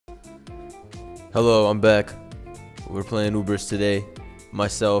Hello, I'm back. We're playing Ubers today.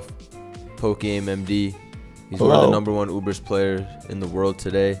 Myself, kyurem-MD. He's one of the #1 Ubers players in the world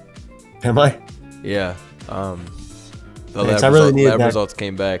today. Am I? Yeah. The lab results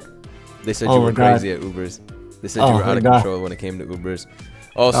came back. They said you were crazy at Ubers. They said you were out of control when it came to Ubers.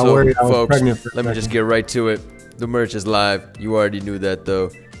 Also, folks, let me just get right to it. The merch is live. You already knew that, though.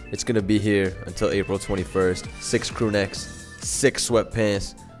 It's going to be here until April 21st. 6 crew necks, 6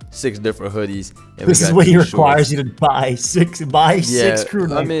 sweatpants, 6 different hoodies. And this is what he requires you to buy. Six crew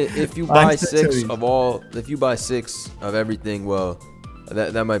necks. I mean, if you buy 6 of everything, well,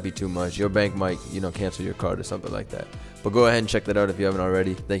 that might be too much. Your bank might, cancel your card or something like that. But go ahead and check that out if you haven't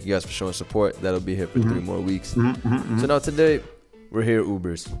already. Thank you guys for showing support. That'll be here for 3 more weeks. So now today, we're here at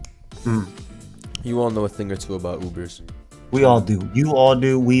Ubers. You all know a thing or two about Ubers. We all do. You all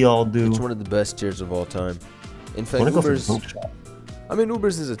do. We all do. It's one of the best tiers of all time. In fact,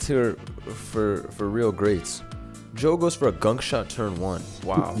 Ubers is a tier for real greats. Joe goes for a gunk shot turn 1.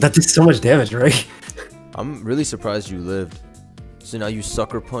 Wow. That did so much damage, right? I'm really surprised you lived. So now you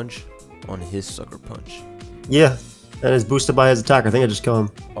sucker punch on his sucker punch. Yeah. And it's boosted by his attack. I think I just kill him.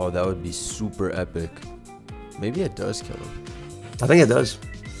 Oh, that would be super epic. Maybe it does kill him. I think it does.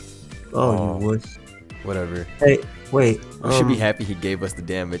 Oh, you would. Whatever. Hey, wait. We should be happy he gave us the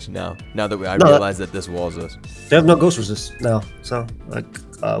damage now. Now that I realize that this walls us. They have no ghost resist now. So,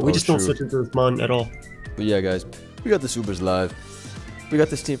 we just don't switch into this mon at all. But yeah, guys. We got the Ubers live. We got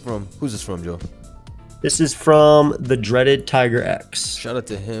this team from... Who's this from, Joe? This is from the Dreaded Tiger X. Shout out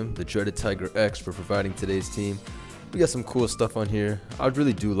to him, the Dreaded Tiger X, for providing today's team. We got some cool stuff on here. I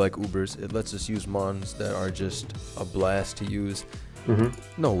really do like Ubers. It lets us use mons that are just a blast to use.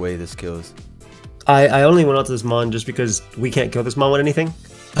 No way this kills. I only went out to this mon just because we can't kill this mon with anything.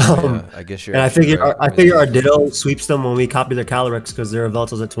 Yeah, I guess you're. And I figure our Ditto sweeps them when we copy their Calyrex because their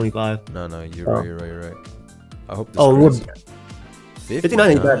Veltal's at 25. No, you're right. I hope this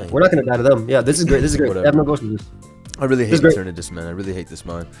 59 ain't bad. We're not gonna die to them. Yeah, this is great. This is great. They have no ghost resist. I really hate returning this mon. I really hate this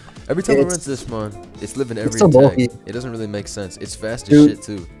mon. Every time I run to this mon, it's living every attack. It doesn't really make sense. It's fast as shit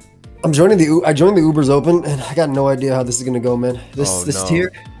too. I joined the Ubers Open and I got no idea how this is gonna go, man. This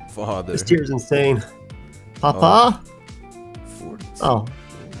tier. Father. This tier is insane. Papa? Oh,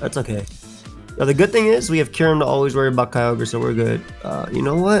 that's okay. Now, the good thing is we have Kyurem to always worry about Kyogre, so we're good. You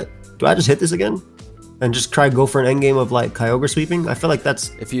know what? Do I just hit this again? And just try go for an endgame of like Kyogre sweeping? I feel like that's...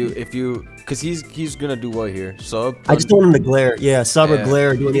 If you... Because he's going to do what here? Sub? I just don't want him to glare. Yeah, sub or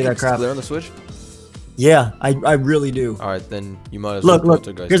glare, do any of that crap. Glare on the Switch? Yeah, I really do. Alright, then you might as well... Look,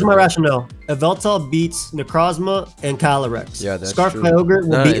 here's my rationale. If Veltal beats Necrozma and Calyrex, yeah, that's Scarf true. Kyogre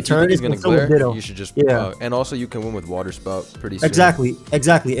will beat Eternatus and Ditto. Ditto. You should just... and also you can win with Water Spout pretty soon. Exactly.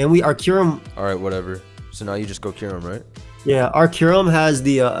 And we are Kyurem... Alright, whatever. So now you just go Kyurem, right? Yeah, our Kyurem has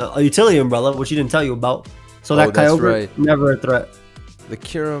the utility umbrella, which he didn't tell you about. So that Kyogre, never a threat. The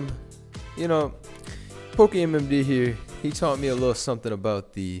Kyurem, kyurem-MD here, he taught me a little something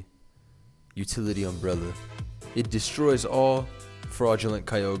about the utility umbrella. It destroys all fraudulent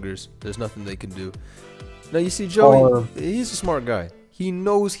Kyogres. There's nothing they can do. Now you see, Joey, he's a smart guy. He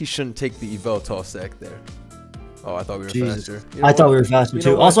knows he shouldn't take the Yveltal sack there. Oh, I thought we were faster. I thought we were faster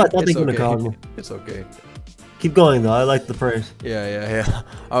too. Also, I thought they could have called me. It's okay. Keep going though. I like the praise. Yeah.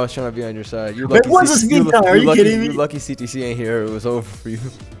 I was trying to be on your side. Wait, what's a speed tie? Are you kidding me? You're lucky CTC ain't here. It was over for you.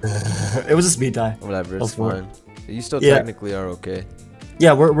 It was a speed tie. Whatever, it's fine. You still technically are okay.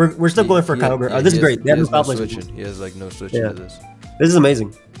 Yeah, we're still going for Kyogre. This is great. They have no switching. He has like no switching to this. This is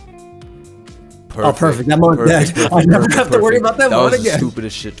amazing. Perfect. Oh, perfect. That mon dead. I never have to worry about that mon again. That was the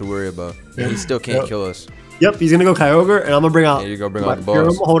stupidest shit to worry about. And he still can't kill us. Yep, he's gonna go Kyogre, and I'm gonna bring out. Yeah, you go bring out the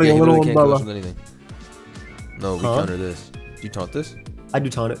boss. Holding a little umbrella. No, we counter this. Do you taunt this? I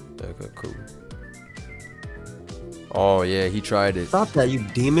do taunt it. Okay, cool. Oh yeah, he tried it. Stop that, you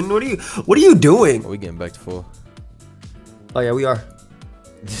demon! What are you doing? Oh, we getting back to full. Oh yeah, we are.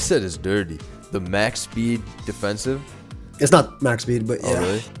 This set is dirty. The max speed defensive. It's not max speed, but yeah. Oh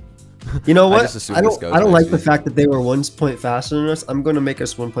really? You know what? I don't like the fact that they were 1 point faster than us. I'm gonna make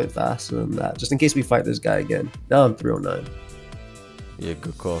us 1 point faster than that, just in case we fight this guy again. Now I'm 309. Yeah,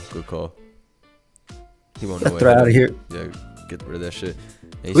 good call. Good call. He won't know. Get out of here. Yeah, get rid of that shit.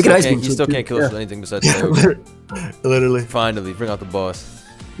 We can ice beam. He still can't kill us with anything besides Literally. Finally, bring out the boss.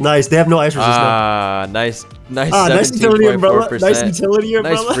 Nice. They have no ice resist. Nice. Nice utility umbrella. Nice utility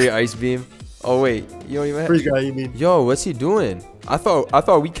umbrella. Nice free ice beam. Oh wait, you don't even. Freeze guy, you mean? Yo, what's he doing? I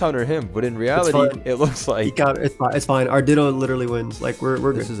thought we counter him, but in reality, it looks like it's fine. Our Ditto literally wins. Like we're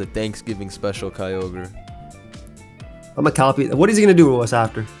good. This is a Thanksgiving special Kyogre. I'm gonna copy. What is he gonna do with us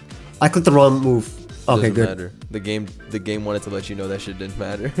after? I clicked the wrong move. Okay, good. Matter. The game wanted to let you know that shit didn't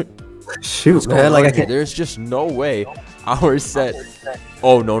matter. Shoot, man. Like I can't. There's just no way our set.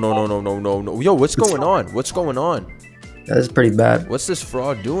 Oh no. Yo, what's going on? What's going on? That's pretty bad. What's this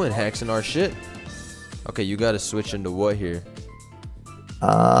fraud doing? Hacking our shit. Okay, you gotta switch into what here? Maybe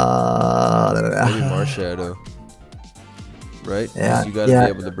Marshadow. Right? Yeah. You gotta be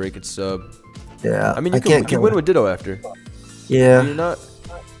able to break its sub. Yeah. I mean, you can win with Ditto after. Yeah. You're not.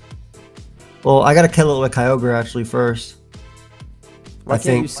 Well, I gotta kill it with Kyogre actually first. Why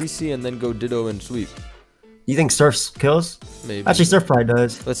can't you CC and then go Ditto and sweep? You think Surf kills? Maybe. Actually, Surf probably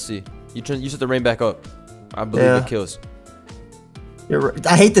does. Let's see. You set the rain back up. I believe it kills. You're right.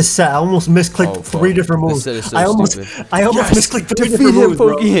 I hate this set. I almost misclicked 3 different moves. This set is so I almost misclicked 3 different moves,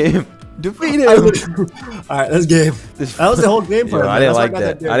 bro. Defeat him. All right, let's game. That was the whole game plan. I didn't like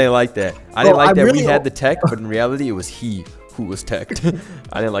that. I didn't like that. I didn't like that we had the tech, but in reality, it was he who was teched.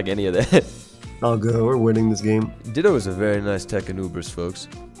 I didn't like any of that. Oh, good. We're winning this game. Ditto is a very nice tech in Ubers, folks.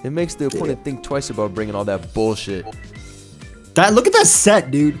 It makes the opponent think twice about bringing all that bullshit. Look at that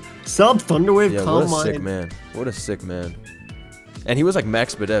set, dude. Sub Thunderwave, yeah, Calm what a sick man. What a sick man. And he was like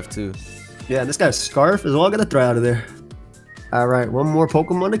max F too. Yeah, this guy's Scarf is all gonna throw out of there. All right, one more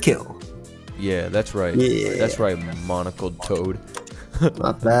Pokemon to kill. Yeah, that's right. Yeah. That's right, monocled Toad.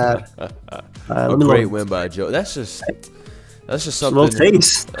 Not bad. A great win by Joe. That's just something. Slow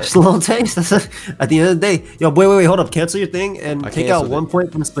taste. Slow taste. At the end of the day, yo, wait, hold up. Cancel your thing and take out 1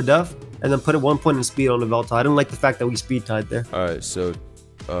 point from Spadef, and then put it 1 point in speed on the Velta. I didn't like the fact that we speed tied there. All right, so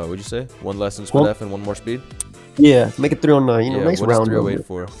what'd you say? 1 less in Spadef and 1 more speed. Yeah, make it 309. You know, nice round. What is 308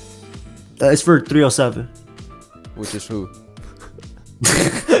 for? It's for 307. Which is who?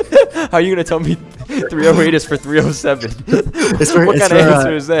 How are you gonna tell me 308 is for 307? What kind of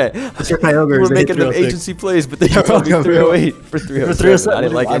answer is that? It's for Kyogre. We're making them agency plays, but then you told me 308 for 307. I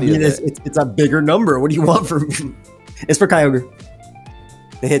didn't like any of that. It's a bigger number. What do you want from me? It's for Kyogre.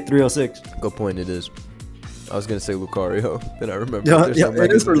 They hit 306. Good point. It is. I was gonna say Lucario, then I remember. Yeah,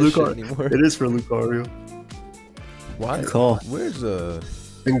 it is for Lucario. It is for Lucario. Why? Call. Where's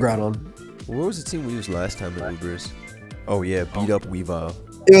Ingroudon. What was the team we used last time in Ubers? Oh yeah, beat up Weavile.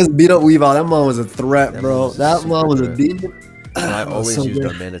 It was beat up Weavile. That one was a threat, bro. That one was a beat. I always used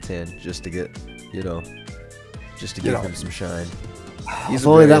Darmanitan just to get, just to give him some shine. He's a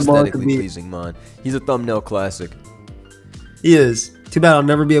very aesthetically pleasing mon. He's a thumbnail classic. He is. Too bad I'll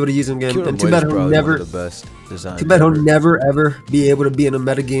never be able to use him again. And too bad he'll never. The best design. Too bad he'll never ever be able to be in a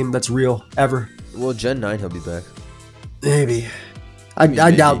metagame that's real ever. Well, Gen 9 he'll be back. Maybe.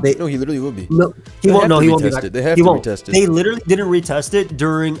 I doubt they. No, he literally will be. No, he won't. No, he won't be back. They have to retest it. They literally didn't retest it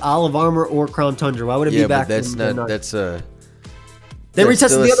during Olive Armor or Crown Tundra. Why would it be back? Yeah, but that's not. That's They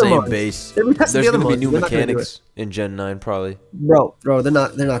retested the other same base. They retested there's the other gonna be new mechanics in Gen 9 probably. Bro, they're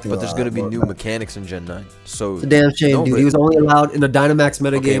not gonna. But there's gonna be new mechanics in Gen 9. So it's a damn shame, dude. He was only allowed in the Dynamax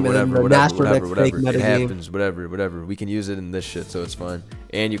metagame and then the National Dex fake metagame. It happens. Whatever. We can use it in this shit, so it's fine.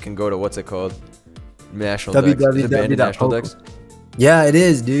 And you can go to what's it called? National Dex. Is it banned in National Dex? Yeah, it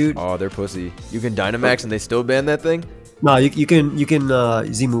is, dude. Oh, they're pussy. You can Dynamax and they still ban that thing? No, you can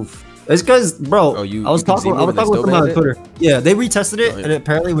Z move. It's because, bro, I was talking with somebody on Twitter. Yeah, they retested it and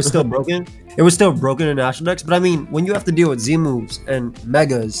apparently it was still broken. It was still broken in National Dex, but I mean, when you have to deal with Z moves and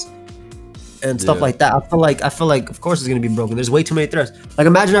megas and stuff like that, I feel like of course it's gonna be broken. There's way too many threats. Like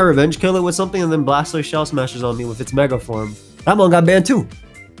imagine I revenge kill it with something and then Blastoise Shell Smashes on me with its mega form. That one got banned too.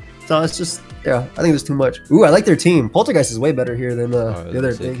 So it's just, yeah, I think there's too much. Ooh, I like their team. Poltergeist is way better here than the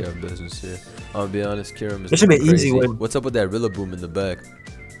other thing. Take care of business here. I'll be honest, Kyurem is. It should be an easy win. What's up with that Rillaboom in the back?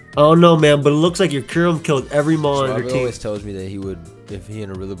 Oh no, man, but it looks like your Kyurem killed every mon on your team. Always tells me that he would, if he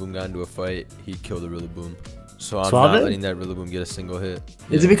and a Rillaboom got into a fight, he'd kill the Rillaboom. So I'm not letting that Rillaboom get a single hit.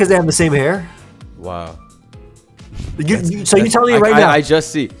 Is it because they have the same hair? Wow. So you're telling me right now? I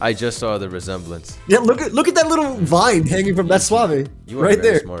just saw the resemblance. Yeah, look at that little vine hanging from that Suave. You are right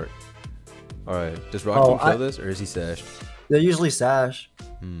there. Smart. All right, does Rock kill this, or is he sashed? They're usually sash.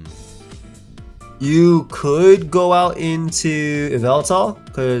 You could go out into Yveltal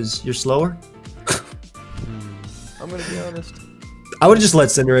because you're slower. I'm gonna be honest. I would have just let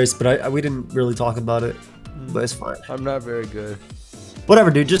Cinderace, but we didn't really talk about it. But it's fine. I'm not very good. Whatever,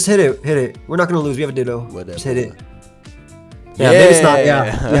 dude. Just hit it. We're not gonna lose. We have a Ditto. Whatever. Just hit it. Yeah, maybe it's not.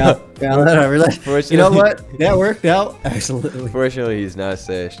 Yeah. Whatever. You know what? That worked out. Excellently. Fortunately, he's not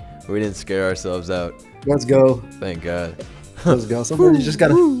sashed. We didn't scare ourselves out. Let's go. Thank God. Let's go. Sometimes you just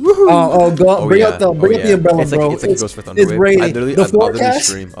gotta. Bring up the umbrella, bro. It's like he goes for Thunder Wave. I'll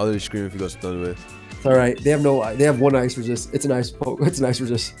literally scream if he goes for Thunder Wave. It's all right. They have one ice resist. It's an ice poke. It's an ice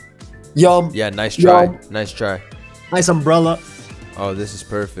resist. Yum. Yeah, nice try. Nice try. Nice umbrella. Oh, this is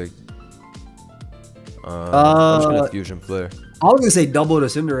perfect. I'm just gonna Fusion Flare. I was gonna say double to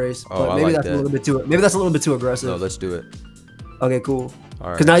Cinderace, but maybe that's a little bit too. Maybe that's a little bit too aggressive. No, let's do it. Okay, cool. All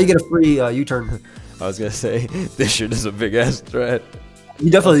right. Because now you get a free U-turn. I was gonna say this shit is a big ass threat. You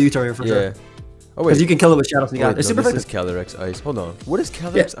definitely U-turn here for sure. Oh wait. Because you can kill it with Shadow Sneak. This is Calyrex Ice. Hold on. What is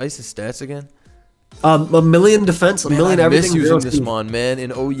Calyrex Ice's stats again? A million defense, a million everything. I miss using this mon, man.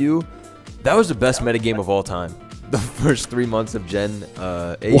 In OU, that was the best metagame of all time. The first 3 months of Gen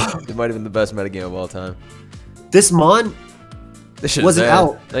 8, it might have been the best metagame of all time. This mon wasn't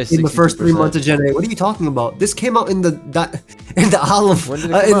out in the first 3 months of Gen 8. What are you talking about? This came out in the Olive,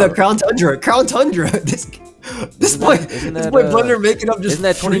 in the Crown Tundra. Crown Tundra. This boy Blender making up just. Isn't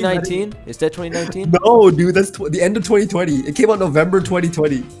that 2019? Is that 2019? No, dude, that's the end of 2020. It came out November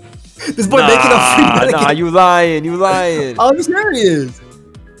 2020. This boy making up free. Nah, you lying. You lying. I'm serious.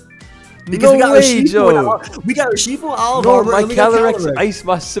 Because No we got way, Joe. We got Urshifu, Olive No, Armor, my and we got Calyrex Ice,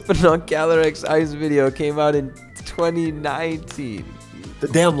 my sipping on Calyrex Ice video came out in 2019. The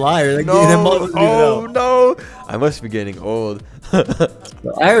damn liar. No. I must be getting old. I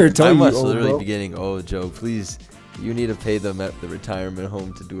already told you. I must literally be getting old, Joe. Please, you need to pay them at the retirement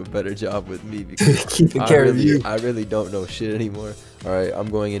home to do a better job with me because keeping care of you. I really don't know shit anymore. All right, I'm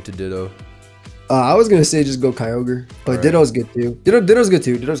going into Ditto. I was gonna say just go Kyogre, but right. Ditto's good too. Ditto's good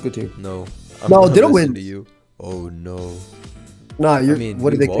too. No. No, Ditto wins. To you. Oh no. Nah, you're. What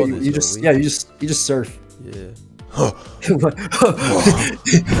do they call you? You just surf. Yeah.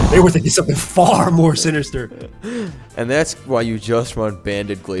 They were thinking something far more sinister. And that's why you just run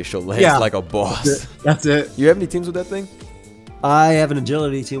Banded Glacial Lance like a boss. That's it. You have any teams with that thing? I have an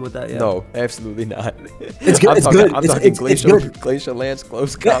agility team with that, yeah. No, absolutely not. It's good. I'm talking Glacial Lance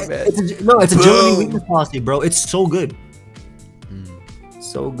close combat. It's agility weakness policy, bro. It's so good.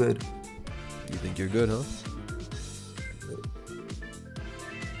 So good. You think you're good, huh?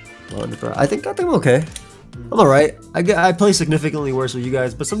 I think I'm okay. I'm alright. I play significantly worse with you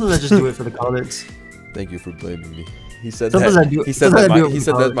guys, but sometimes I just do it for the comments. Thank you for blaming me. He said sometimes that. I do, he said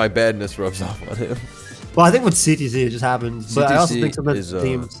that my badness rubs off on him. Well, I think with CTC it just happens, but I also think sometimes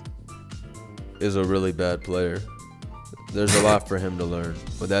teams is a really bad player. There's a lot for him to learn,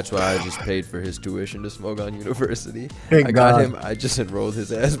 but that's why I just paid for his tuition to Smogon University. I got him. I just enrolled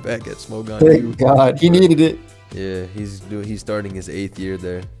his ass back at Smogon. Thank God, he needed it. Yeah, he's starting his 8th year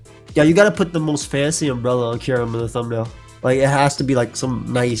there. Yeah, you gotta put the most fancy umbrella on Kyurem in the thumbnail. Like it has to be like some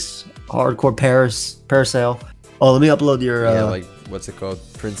nice hardcore parasail. Oh, let me upload your. Like what's it called,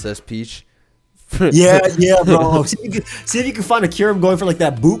 Princess Peach. yeah, bro. See if you can find a Kyurem going for like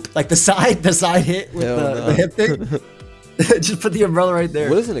that boop, like the side hit with the hip thing. Just put the umbrella right there.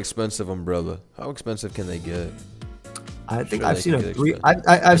 What is an expensive umbrella? How expensive can they get? I think I've seen a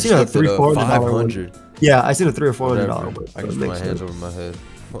I've seen a $300-$400. Yeah, I've seen a $300 or $400. I can put my hands over my head.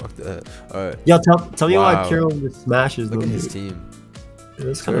 Fuck that. All right. Yo, tell me why Kyurem just smashes. Look at his team.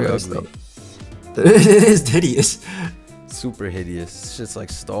 It's kind of ugly. It is hideous. Super hideous. It's just like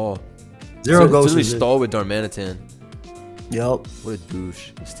stall. Zero Ghost. It's literally stall with Darmanitan. Yep. What a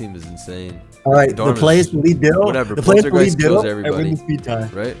douche. This team is insane. All right, the plays to lead Ditto. Whatever. The plays to lead Ditto. Everybody. Speed tie.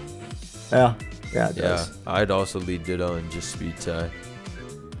 Right? Yeah. Yeah, it does. I'd also lead Ditto and just speed tie.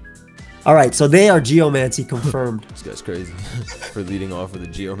 All right, so they are Geomancy confirmed. This guy's crazy for leading off with a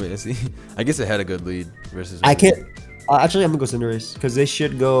Geomancy. I guess it had a good lead versus. I can't. Actually, I'm gonna go Cinderace because they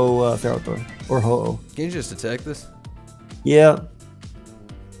should go Ferrothorn or Ho-Oh. Can you just attack this? Yeah.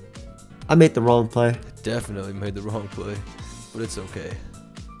 I made the wrong play. Definitely made the wrong play, but it's okay.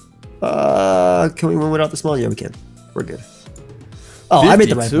 Can we win without the small? Yeah, we can. We're good. Oh, 52. I made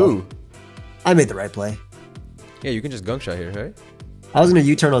the right play. I made the right play. Yeah, you can just gunk shot here, right? I was gonna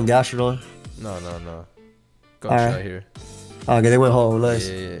U-turn on Gastrodon. No. Gunk shot here. Okay, they went home. Nice.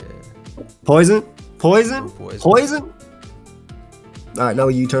 Yeah. Poison. All right, now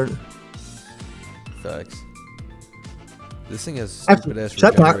we U-turn. Facts. This thing has stupid ass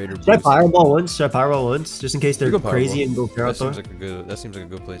regenerator. Should I Fireball once? Just in case they're crazy and go Ferrothorn? That seems like a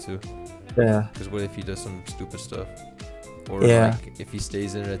good play too. Yeah. Because what if he does some stupid stuff? Or like if he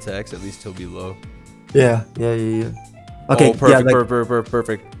stays in and attacks, at least he'll be low. Yeah. Okay. Oh,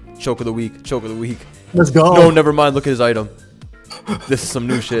 perfect. Choke of the week. Let's go. No, never mind. Look at his item. This is some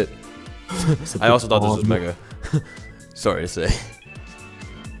new shit. I also thought this was mega. Sorry to say.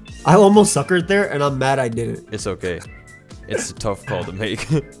 I almost suckered there, and I'm mad I didn't. It's okay. It's a tough call to make.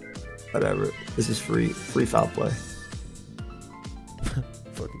 Whatever. This is free foul play.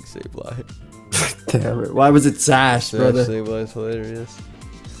 Fucking Sableye. Damn it. Why was it Sash, brother? Sableye's hilarious.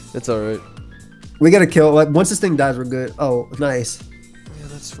 It's alright. We gotta kill. Once this thing dies, we're good. Oh, nice. Yeah,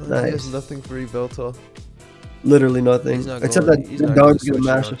 that's fine. Nice. He has nothing for Yveltal. Literally nothing. Except that the dog's gonna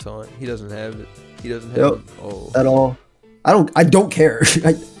mash it. He doesn't have it. He doesn't have it. Oh. At all. I don't care.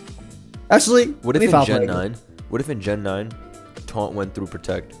 Actually, what if in Gen 9? What if in Gen 9, taunt went through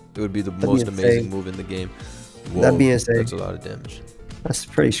protect? It would be the most amazing move in the game. Whoa, that'd be insane. That's a lot of damage. That's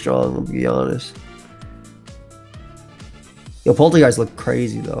pretty strong, to be honest. Yo, Poltergeist look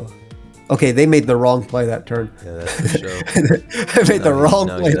crazy though. Okay, they made the wrong play that turn. Yeah, that's for sure. They made the wrong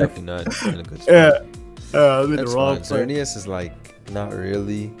play. Exactly not in a good spot. Yeah, they made the wrong play. Xerneas is like not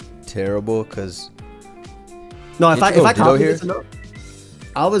really terrible because. No, if I copy this enough,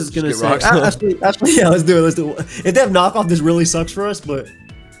 I was gonna say actually, yeah, let's do it. If they have knockoff, this really sucks for us, but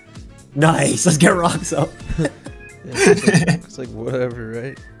nice. Let's get rocks up. Yeah, it's like whatever,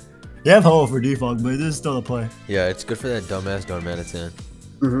 right? They have Ho for defog, but this is still a play. Yeah, it's good for that dumbass Darmanitan.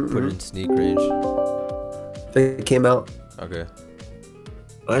 Put it in sneak range. They came out. Okay.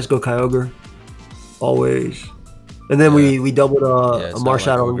 Let's go Kyogre. Always. And then we doubled a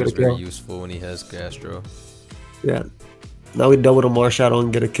Marshadow and get a kill. Very useful when he has Gastro. Yeah. Now we doubled a Marshadow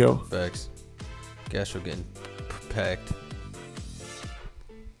and get a kill. Facts. Gastro getting packed.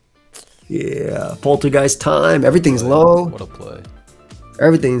 Yeah. Poltergeist time. Everything's low. What a play.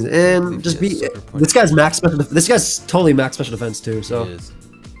 Everything's in. Just be. This guy's max special. This guy's totally max special defense too. So. He is.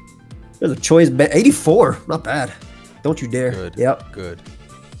 There's a choice. 84. Not bad. Don't you dare. Good. Yep. Good.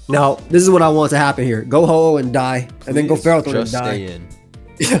 Now, this is what I want to happen here. Go Ho-Oh and die. And then go Ferrothorn and die. Stay in.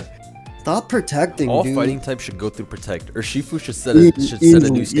 Yeah. Stop protecting, All dude. fighting types should go through protect. Or Shifu should set a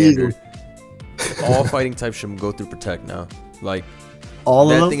new standard. All fighting types should go through protect now. Like,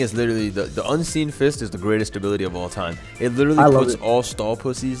 that thing is literally the unseen fist is the greatest ability of all time. It literally puts all stall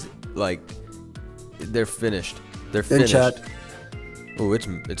pussies like they're finished. They're finished. Oh,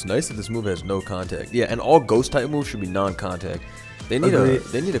 it's nice that this move has no contact. Yeah, and all ghost type moves should be non-contact. They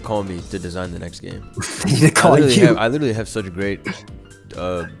need to call me to design the next game. They need to call you. I literally have such great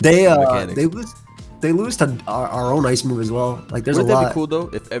mechanics. They lose to our own ice move as well. Like there's a lot. Wouldn't that be cool though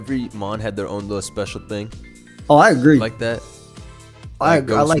if every mon had their own little special thing? Oh, I agree. Like that. I like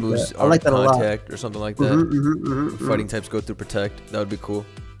that. I like that a lot. Contact or something like that. Fighting types go through protect. That would be cool.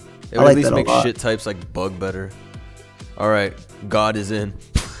 It would at least make shit types like bug better. All right, God is in.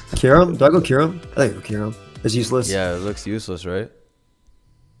 Kyurem? Do I go Kyurem? I think I go Kyurem. It's useless. Yeah, it looks useless, right?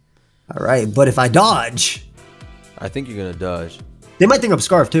 All right, but if I dodge, I think you're gonna dodge. They might think I'm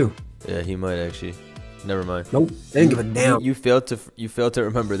Scarf too. Yeah, he might actually. Never mind. Nope, they didn't give a damn. You failed to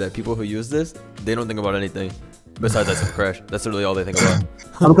remember that people who use this, they don't think about anything besides that crash. That's literally all they think about.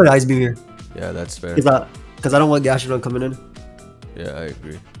 I'm gonna put Ice Beam here. Yeah, that's fair. Because I don't want Gastrodon coming in. Yeah, I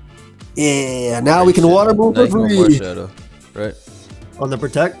agree. Yeah, now we can water move for free. Shadow, right? On the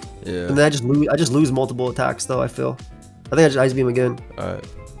protect. Yeah. And then I just lose multiple attacks though. I feel. I think I just Ice Beam again. All right.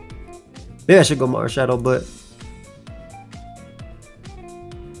 Maybe I should go Marshadow, but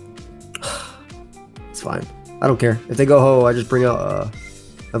it's fine. I don't care if they go Ho. I just bring out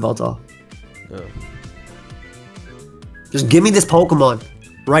a Veltal. Yeah. Just give me this Pokemon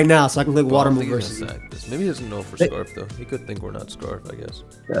right now, so I can click Water Move versus. Maybe he doesn't know for Scarf though. He could think we're not Scarf, I guess.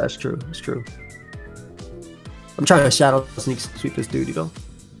 Yeah, that's true. That's true. I'm trying to Shadow sweep this dude, you know.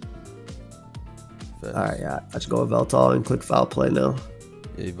 All right, yeah. I should go with Veltal and click Foul Play now.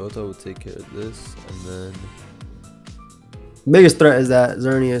 Yeah, Veltal will take care of this, and then biggest threat is that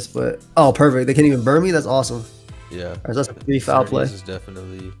Xerneas, but oh, perfect. They can't even burn me. That's awesome. Yeah. Right, so that's a 3 Foul Play. This is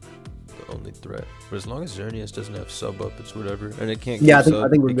definitely the only threat. But as long as Xerneas doesn't have sub up, it's whatever, and it can't. Yeah, I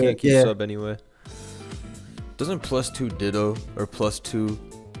think we're good. Can't keep sub anyway. Doesn't +2 Ditto or +2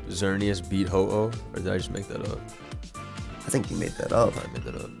 Xerneas beat Ho-Oh, or did I just make that up? I think you made that up. I made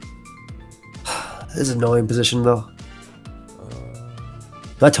that up. This is an annoying position though.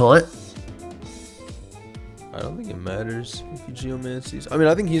 Do I taunt? I don't think it matters if he Geomancies. I mean,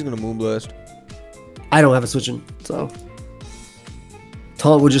 I think he's gonna Moonblast. I don't have a switching, so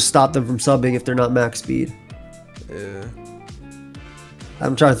taunt would just stop them from subbing if they're not max speed. Yeah.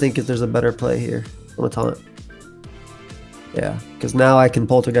 I'm trying to think if there's a better play here. I'm gonna taunt. Yeah, because now I can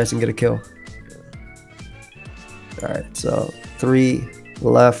Poltergeist and get a kill. All right, so 3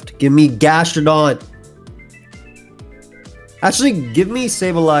 left. Give me Gastrodon. Actually, give me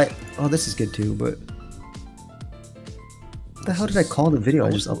Sableye. Oh, this is good too, but what the hell did I call the video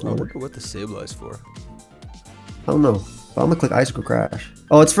I just uploaded? I wonder what the Sableye's for. I don't know. But I'm gonna click Icicle Crash.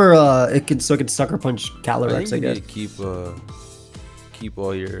 Oh, it's for it can Sucker Punch Calyrex, I guess. You need to keep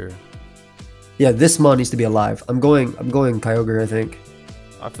all your. Yeah, this mon needs to be alive. I'm going Kyogre, I think.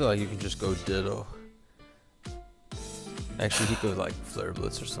 I feel like you can just go Ditto. Actually, he could like Flare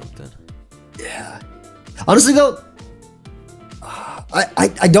Blitz or something. Yeah. Honestly though,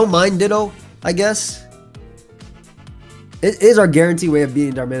 I don't mind Ditto, I guess. It is our guarantee way of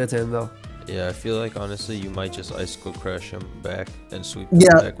beating Darmanitan though. Yeah, I feel like honestly you might just icicle crash him back and sweep him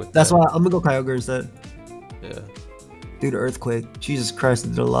back with that's why I'm gonna go Kyogre instead. Yeah. Dude, Earthquake. Jesus Christ, it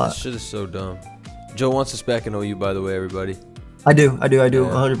did a lot. This shit is so dumb. Joe wants us back in OU, by the way, everybody. I do,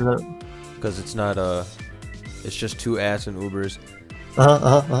 100%. Because it's not it's just 2 ass and Ubers.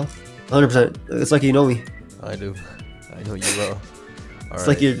 100%. It's like you know me. I do. I know you will. It's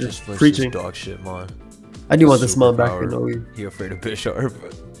like you're just preaching. Dog shit, man. I do want this Mon back in OU. He afraid of Bisharp.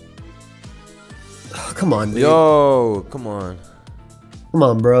 Oh, come on, dude. Yo, come on. Come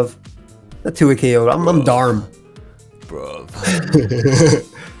on, bruv. That 2-hit KO. I'm Darm. Bruv.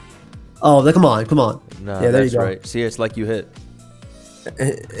 Oh, come on. Nah, yeah, there you go. Right. See, it's like you hit.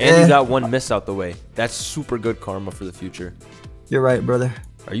 And you got 1 miss out the way. That's super good karma for the future. You're right, brother.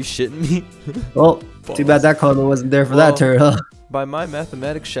 Are you shitting me? Well, too bad that karma wasn't there for that turn, huh? By my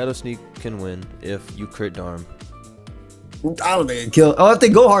mathematics, Shadow Sneak can win if you crit Darm. I don't think it kill. Oh, if they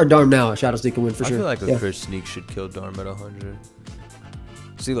go hard Darm now, Shadow Sneak can win for sure. I feel like a crit Sneak should kill Darm at 100.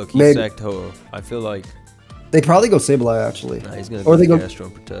 See, look, he sacked Ho-Oh. I feel like they probably go Sableye actually. Nah, he's gonna go Gastro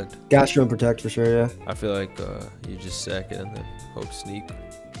and Protect. Gastro and Protect for sure, yeah. I feel like you just sack it and then hope Sneak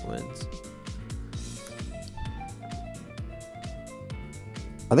wins.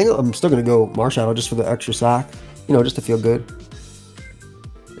 I think I'm still gonna go Marshadow just for the extra sack. You know, just to feel good.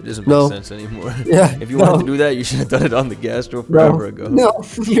 It doesn't make sense anymore. Yeah. If you wanted to do that, you should have done it on the Gastro forever ago. No,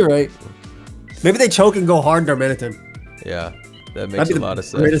 you're right. Maybe they choke and go hard Darmanitan. Yeah, that makes a lot of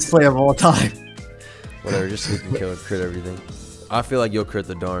sense. Greatest play of all time. Whatever, just so you can kill and crit everything. I feel like you'll crit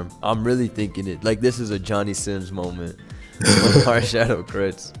the Darm. I'm really thinking it. Like, this is a Johnny Sims moment. When Marshadow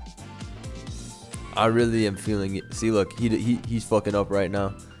crits. I really am feeling it. See, look, he's fucking up right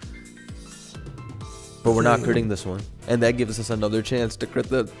now. But we're not critting this one. And that gives us another chance to crit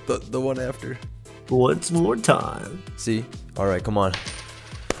the one after. Once more time. See? Alright, come on.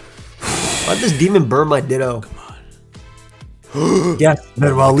 Let this demon burn my Ditto. Come on. Yes,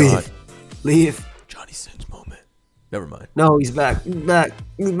 better well leave. Leave. Johnny Sins moment. Never mind. No, he's back. He's back.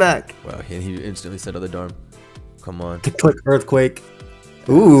 He's back. Wow, he instantly said other Darm. Come on. To click Earthquake.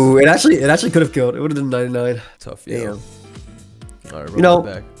 Ooh, it actually could have killed. It would have been 99. Tough, yeah. Damn. Alright, you know,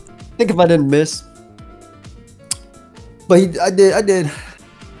 back. I think if I didn't miss. But I did.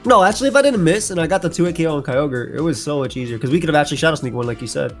 No, actually, if I didn't miss and I got the 2-hit KO on Kyogre, it was so much easier because we could have actually Shadow Sneak one, like you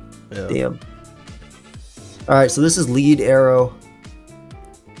said. Yeah. Damn. All right, so this is lead arrow.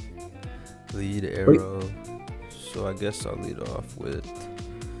 Lead arrow. Wait. So I guess I'll lead off with.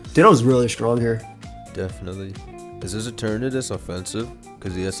 Ditto's really strong here. Definitely. Is this Eternatus offensive?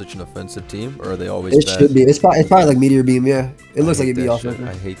 Because he has such an offensive team, or are they always it bad? Should be. It's probably like Meteor Beam, yeah. It looks like it'd be offensive.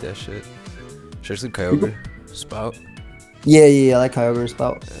 I hate that shit. Especially Kyogre. Spout. Yeah, I like Kyogre and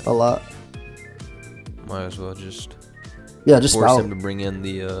Spout a lot. Might as well just just force Spout. him to bring in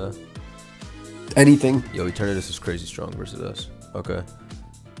the anything. Yo, Eternatus is crazy strong versus us. Okay.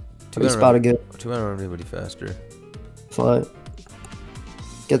 Spout again. Too bad I don't have anybody faster. Fine.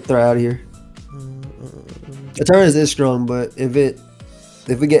 Get the throw out of here. Eternatus is strong, but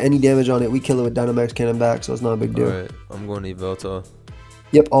if we get any damage on it, we kill it with Dynamax Cannon back, so it's not a big deal. Alright, I'm going to Yveltal.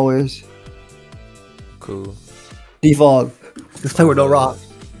 Yep, always. Cool. Defog. This time with no rock.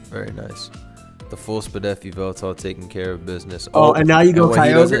 Very nice. The full Spadef Yveltal taking care of business. Oh, and now you go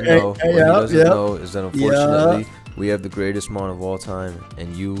Kyogre. What he doesn't know is that unfortunately we have the greatest Mon of all time,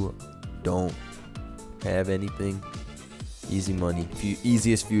 and you don't have anything. Easy money.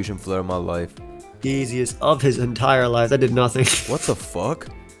 Easiest fusion flare of my life. Easiest of his entire life. I did nothing. What the fuck?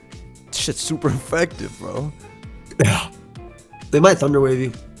 This shit's super effective, bro. Yeah. They might Thunder Wave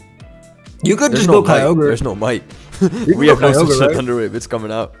you. You could just go Kyogre. There's no might. We have no such a Thunder Wave. It's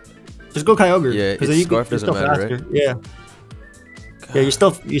coming out. Just go Kyogre. Yeah, its Scarf doesn't matter, right? Yeah. God. Yeah, you're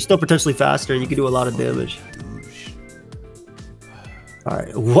still potentially faster, and you can do a lot of damage. All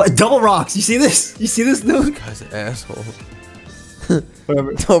right, what? Double rocks? You see this? You see this, dude? This guy's an asshole.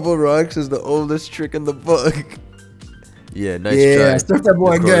 Whatever. Double rocks is the oldest trick in the book. Yeah, nice try. Yeah, start that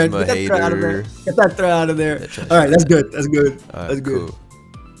boy good. Get that throw out of there. Get that throw out of there. All right, that's good. That's good. That's good. Cool.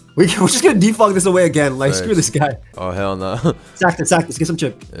 We're just gonna defog this away again. Like, screw this guy. Oh hell no. Sack this. Get some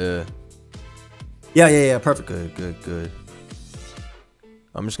chip. Yeah. Yeah. Perfect. Good.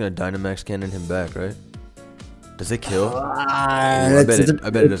 I'm just gonna Dynamax Cannon him back, right? Does it kill? I bet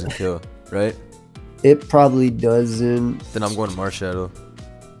it doesn't kill, right? It probably doesn't. Then I'm going to Marshadow.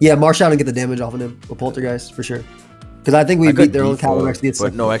 Yeah, Marshadow and get the damage off of him with Poltergeist for sure. Because I think we beat their own Calyrex.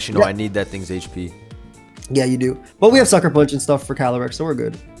 But no, actually, no. I need that thing's HP. Yeah, you do. But we have Sucker Punch and stuff for Calyrex, so we're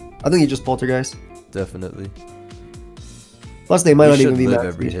good. I think you just Poltergeist. Definitely. Plus, they might not even be live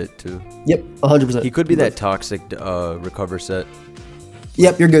every hit too. Yep, 100%. He could be that toxic recover set.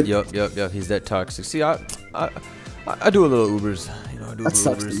 Yep, you're good. Yep. He's that toxic. See, I do a little Ubers. You know, I do that a little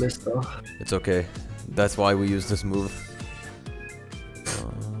sucks Ubers. To miss, though. It's okay. That's why we use this move.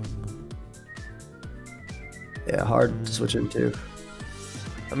 Yeah, hard to switch into.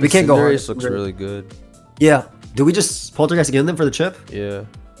 I mean, we can't go hard. Looks really good. Yeah. Do we just poltergeist again then for the chip? Yeah,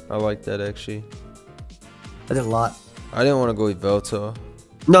 I like that actually. I did a lot. I didn't want to go Velta.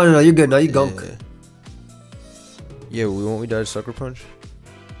 No, you're good. No, you gunk. Yeah, won't we dodge Sucker Punch?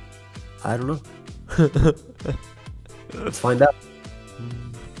 I don't know. Let's find out.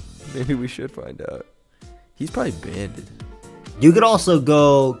 Maybe we should find out. He's probably banded. You could also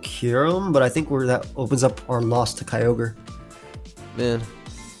go Kyurem, but I think that opens up our loss to Kyogre. Man.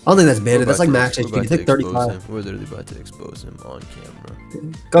 I don't think that's banded. That's like max HP. You think 35. We're literally about to expose him on camera.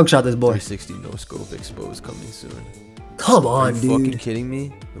 Gunk shot this boy. 360 no scope expose coming soon. Come on, dude. Are you fucking kidding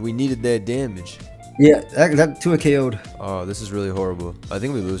me? We needed that damage. Yeah, that 2 KO'd. Oh, this is really horrible. I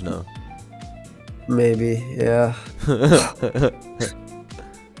think we lose now. Maybe, yeah.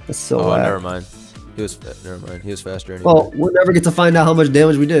 That's so bad. Never mind. He was faster anyway. Well, we'll never get to find out how much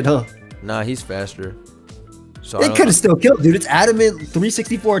damage we did, huh? Nah, he's faster. So it could have still killed, dude. It's adamant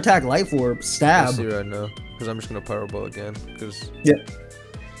 364 attack, life orb, stab. Let's see right now, because I'm just gonna power ball again.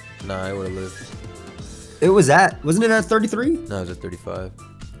 Nah, I would have lived. Wasn't it at 33? No, it was at 35.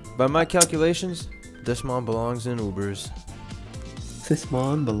 By my calculations, this mon belongs in Ubers. This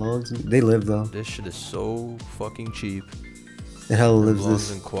mon belongs in... They live though. This shit is so fucking cheap. The hell lives belongs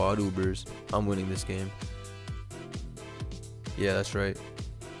this? in quad Ubers. I'm winning this game. Yeah, that's right.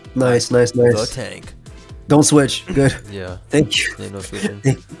 Nice. The tank. Don't switch. Good. Yeah. Thank you. Ain't no switching.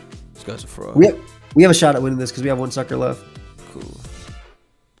 This guy's a fraud. We have a shot at winning this because we have 1 sucker left. Cool.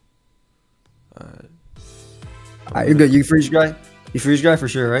 Alright, you're good. You freeze guy? You freeze guy for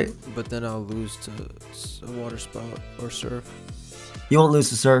sure, right? But then I'll lose to a water spout or surf. You won't lose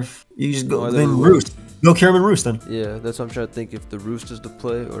to surf. You just go then roost. Go Kyurem and roost then. Yeah, that's what I'm trying to think, if the roost is the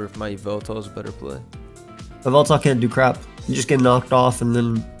play or if my Yveltal is a better play. Yveltal can't do crap. You just get knocked off and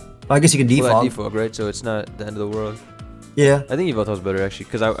then... I guess you can defog. Well, defog, right? So it's not the end of the world. Yeah. I think Yveltal's better actually,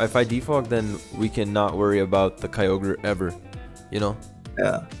 because if I defog, then we can not worry about the Kyogre ever. You know?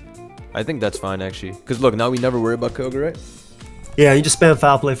 Yeah. I think that's fine actually. Because look, now we never worry about Kyogre, right? Yeah, you just spam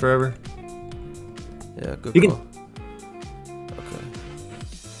foul play forever. Yeah, good you call. Okay.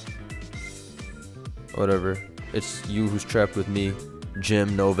 Whatever. It's you who's trapped with me,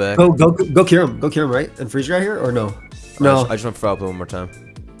 Jim Novak. Go Kyurem. Go Kyurem, right? And freeze right here or no? No. I just want to foul play one more time.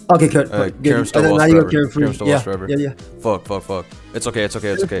 Okay, good. Kyurem still lost forever. Yeah. Fuck. It's okay. I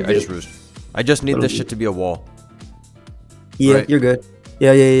just roost. I just need this shit to be a wall. Yeah, right? You're good.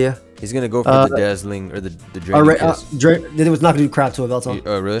 Yeah. He's gonna go for the dazzling or the draining kiss. It was not gonna do crap to a Yveltal.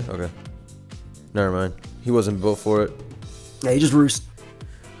 Oh, really? Okay. Never mind. He wasn't built for it. Yeah, he just roost.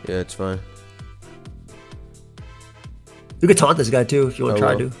 Yeah, it's fine. You could taunt this guy too if you want to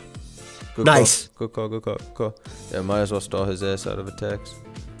try to. Good nice. Call. Good call. Yeah, might as well stall his ass out of attacks.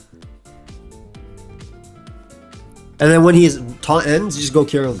 And then when his taunt ends, you just go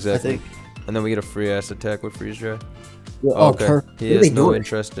Kyurem. Exactly. I think. And then we get a free ass attack with freeze dry. Yeah, okay. He has no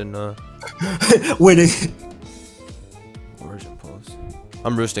interest in winning. Where's your pulse?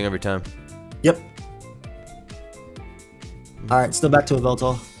 I'm roosting every time. Yep. All right, still back to a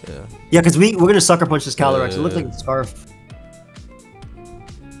Yveltal. Yeah. Yeah, because we're gonna sucker punch this Calyrex. It looks like a scarf.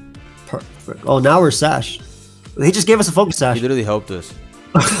 Perfect. Oh, now we're sash. He just gave us a focus sash. He literally helped us.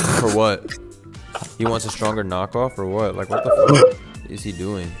 For what? He wants a stronger knockoff or what? Like what the fuck is he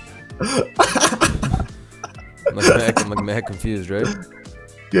doing? I'm mad confused, right?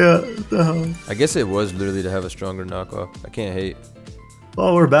 Yeah. What the hell? I guess it was literally to have a stronger knockoff. I can't hate.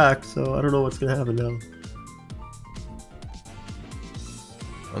 Well, we're back, so I don't know what's gonna happen now.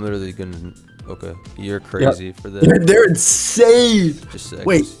 I'm literally gonna. Okay, you're crazy for that. They're insane.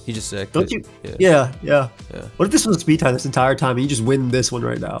 Wait, he just sacked. Don't you? Yeah. What if this was speed time this entire time and you just win this one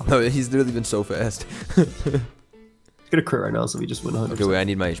right now? No, he's literally been so fast. It's gonna crit right now, so we just win 100%. Okay, wait, I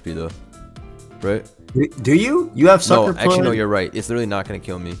need my HP though. Right? Do you? You have sucker punch? No, actually, no, you're right. It's literally not gonna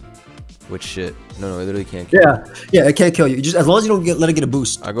kill me. Which shit? No, it literally can't kill me. Yeah, it can't kill you. Just as long as you don't let it get a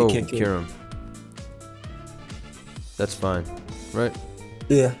boost. I go Kyurem. That's fine, right?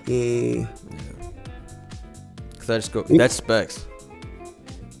 Yeah. Cause I just go. That's specs.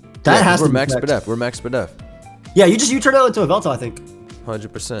 That has to be max SPDF. We're max SPDF. Yeah, you turn it into a Yveltal, I think.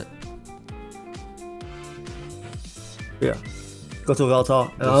 100%. Yeah. Go to a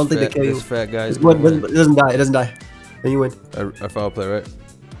Yveltal. I don't think they kill you. This fat guy. It doesn't die. It doesn't die. Then you win. I foul play, right?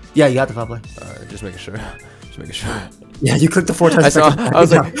 Yeah, you got the foul play. Alright, just making sure. Just making sure. Yeah, you clicked the 4 times. I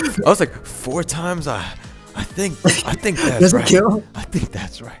was like 4 times. I think that's right. Kill? I think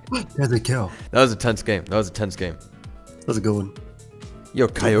that's right. That's a kill. That was a tense game. That was a tense game. That was a good one. Yo,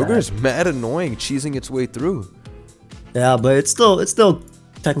 Kyogre is mad annoying, cheesing its way through. Yeah, but it's still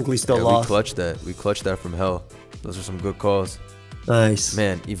technically still lost. We clutched that. We clutched that from hell. Those are some good calls. Nice.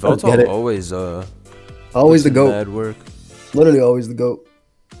 Man, Evoltal always always the GOAT. Bad work. Literally always the GOAT.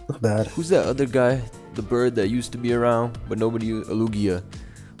 Not bad. Who's that other guy? The bird that used to be around, but nobody. Lugia.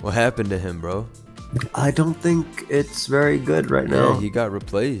 What happened to him, bro? I don't think it's very good right now. Yeah, he got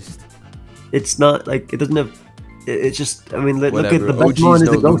replaced. It's not like it doesn't have. It's just. I mean, look at the best OGs mon is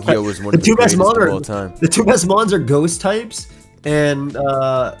know a ghost type. Lugia was one of the greatest of all time. The two best mons are ghost types and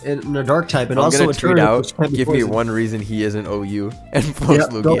a dark type, and also a tweet out. Give me one reason he isn't OU and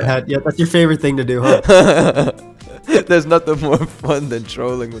post Lugia. Go ahead. Yeah, that's your favorite thing to do, huh? There's nothing more fun than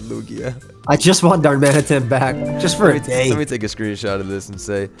trolling with Lugia. I just want Darmanitan back, just for a day. Let me take a screenshot of this and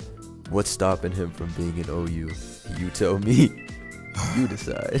say, what's stopping him from being an OU? You tell me. You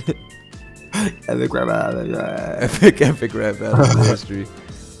decide. Epic rap battle. Epic rap battle in history.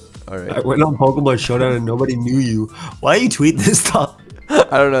 Alright. I went on Pokemon Showdown and nobody knew you. Why you tweet this stuff?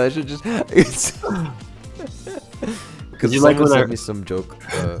 I don't know. I should just. Because someone sent me some joke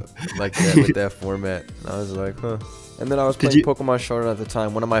like that with that format. And I was like, huh. And then I was playing Pokemon Showdown at the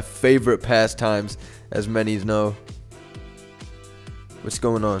time. One of my favorite pastimes, as many know. What's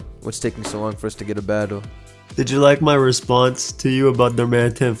going on? What's taking so long for us to get a battle? Did you like my response to you about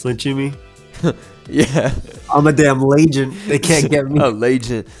Darmanitan flinching me? Yeah. I'm a damn legend. They can't get me. A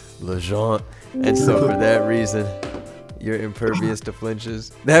legend. Legend. And so for that reason, you're impervious to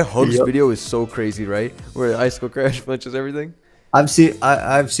flinches. That Hugs video is so crazy, right? Where Icicle Crash flinches everything. I've seen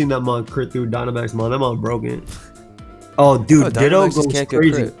that mon crit through Dynamax mon. That mon broken. Oh, dude, Ditto goes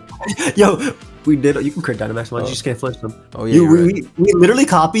crazy. Yo, we Ditto. You can crit Dynamax mon. You just can't flinch them. Oh yeah. We literally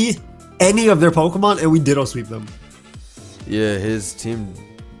copy any of their Pokemon and we Ditto sweep them. Yeah, his team.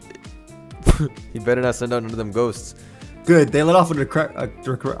 He better not send out none of them ghosts. Good. They let off with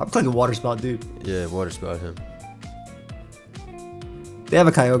I'm clicking Water Spout, dude. Yeah, Water Spout him. They have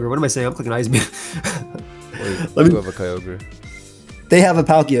a Kyogre. What am I saying? I'm clicking Ice Beam. Wait, you have a Kyogre. They have a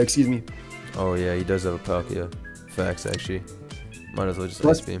Palkia, excuse me. Oh yeah, he does have a Palkia. Facts, actually. Might as well just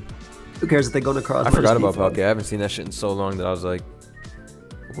Ice Beam. Who cares if they go across? I forgot about Palkia. I haven't seen that shit in so long that I was like,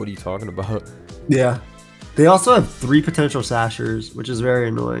 what are you talking about? Yeah. They also have 3 potential Sashers, which is very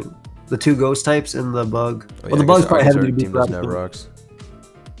annoying. The 2 ghost types and the bug. Oh, yeah, well, the bug's probably heavy to team doesn't have rocks.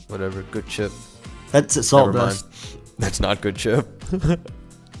 Whatever, good chip. That's Assault Vest. That's not good chip.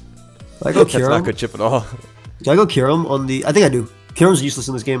 I go Kyurem. That's not good chip at all. Do I go Kyurem on the? I think I do. Kyurem's useless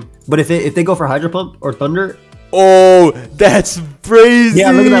in this game. But if they go for Hydro Pump or Thunder. Oh, that's crazy.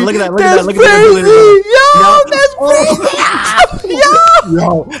 Yeah, look at that. Look at that. Look at that. Look at that.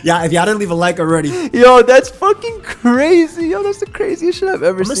 Yo, yeah, if y'all didn't leave a like already. Yo, that's fucking crazy. Yo, that's the craziest shit I've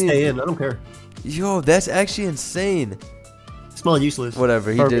ever seen. I'm gonna stay in. I don't care. Yo, that's actually insane. Small useless.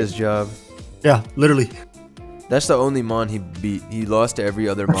 Whatever, he did his job. Yeah, literally. That's the only mon he beat. He lost to every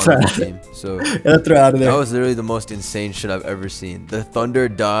other mon on the team. So yeah, throw out of there. That was literally the most insane shit I've ever seen. The Thunder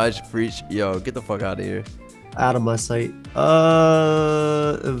dodge freak. Yo, get the fuck out of here. Out of my sight.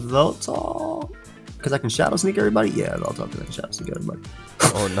 Veltal. Because I can shadow sneak everybody? Yeah, Veltal because I can shadow sneak everybody.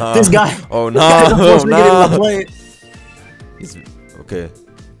 Oh no. This guy. Oh no. Oh no. He's okay.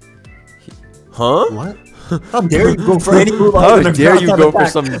 Huh? What? How dare you go for any move? How dare you go for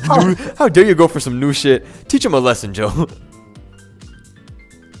some new, how dare you go for some new shit? Teach him a lesson, Joe.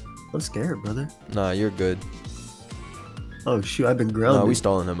 I'm scared, brother. Nah, you're good. Oh shoot, I've been grounded. Nah, we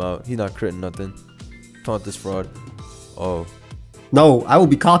stalling him out. He's not critting nothing. Taunt this fraud. Oh. No, I will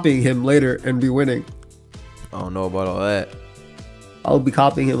be copying him later and be winning. I don't know about all that. I'll be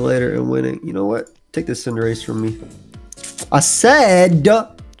copying him later and winning. You know what? Take this Cinderace from me. I said.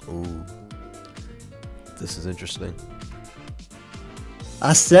 Ooh. This is interesting.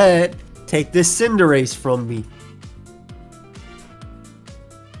 I said, take this Cinderace from me.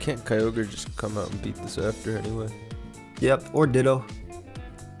 Can't Kyogre just come out and beat this after anyway? Yep, or Ditto.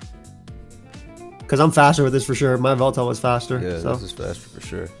 Because I'm faster with this for sure. My Veltal was faster. Yeah, so. This is faster for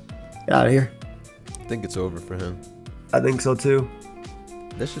sure. Get out of here. I think it's over for him. I think so too.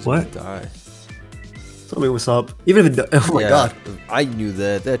 That's just gonna die. Tell me what's up. Even if it oh my god. I knew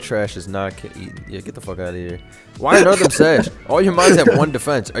that. That trash is not eaten. Yeah, get the fuck out of here. Why are none of them sash? All your mons have 1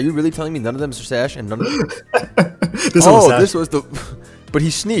 defense. Are you really telling me none of them are sash and none of them? This was the. But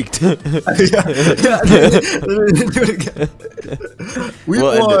he sneaked. Yeah. Do it again.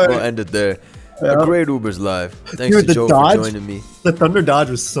 We'll end it there. A great Uber's live. Thanks to Joe for joining me. The Thunder Dodge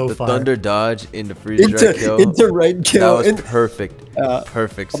was so fire. The Thunder Dodge into freeze right kill. Into right kill. That was perfect.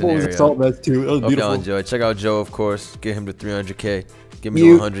 Perfect scenario. Was assault vest too. It was beautiful. Y'all enjoyed. Check out Joe, of course. Get him to 300K. Get me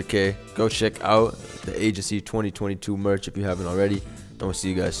to 100K. Go check out the Agency 2022 merch if you haven't already. And we'll see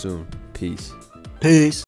you guys soon. Peace. Peace.